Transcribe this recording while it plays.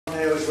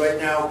Leo is right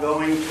now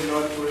going to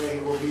North Korea. He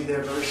will be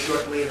there very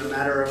shortly in a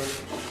matter of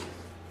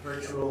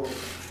virtual,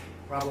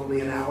 probably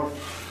an hour.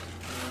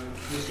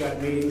 He's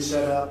got meetings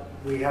set up.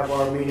 We have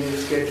our meeting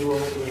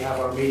scheduled. We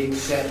have our meeting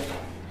set.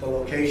 The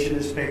location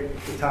is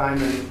picked, the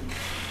time and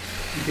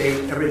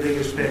date, everything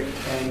is picked,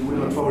 and we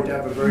look forward to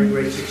have a very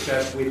great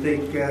success. We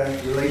think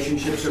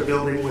relationships are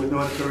building with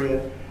North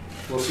Korea.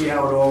 We'll see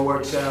how it all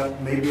works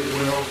out. Maybe it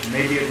will,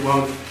 maybe it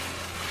won't.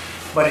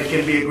 But it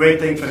can be a great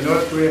thing for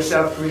North Korea,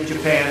 South Korea,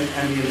 Japan,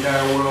 and the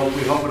entire world.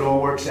 We hope it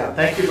all works out.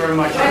 Thank you very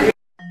much.